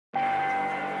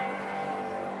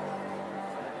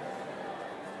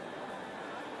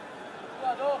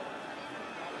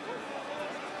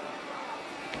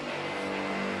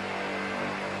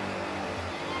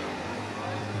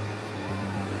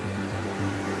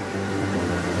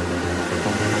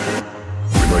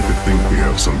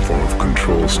have some form of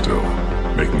control still,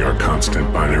 making our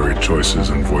constant binary choices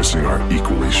and voicing our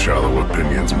equally shallow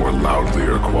opinions more loudly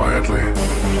or quietly.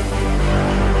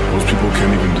 Most people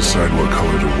can't even decide what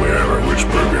color to wear or which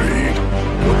burger to eat.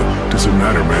 What does it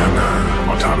matter, man?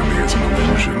 Autonomy is an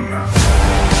illusion.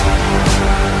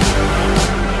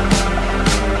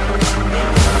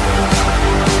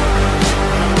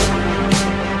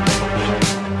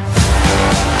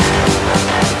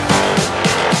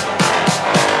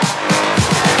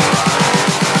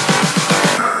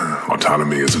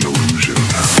 Autonomy is an illusion.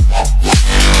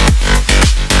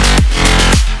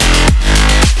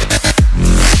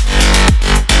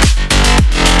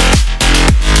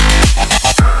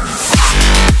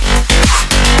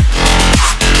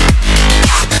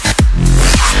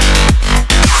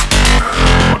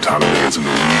 Autonomy is an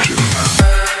illusion.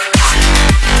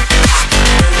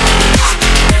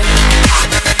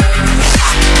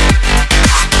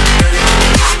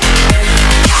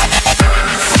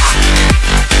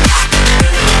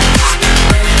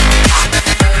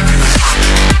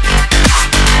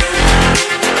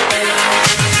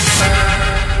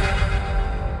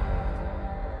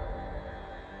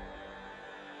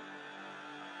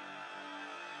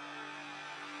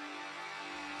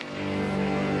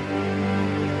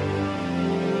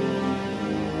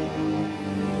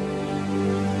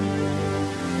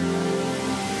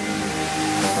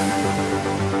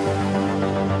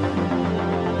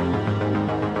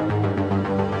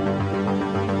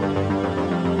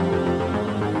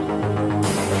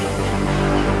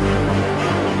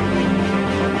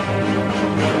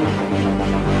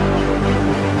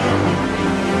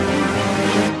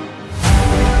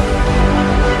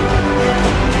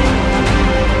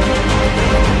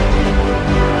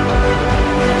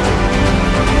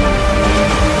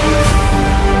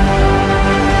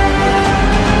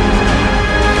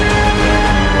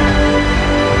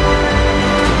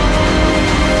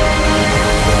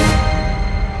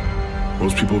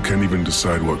 Most people can't even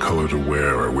decide what color to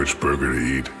wear or which burger to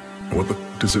eat. What the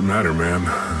does it matter, man?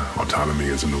 Autonomy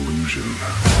is an illusion.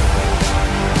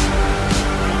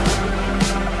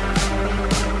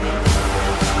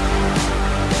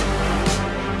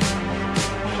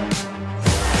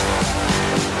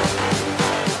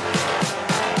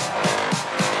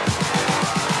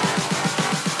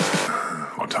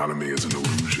 Autonomy is an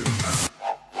illusion.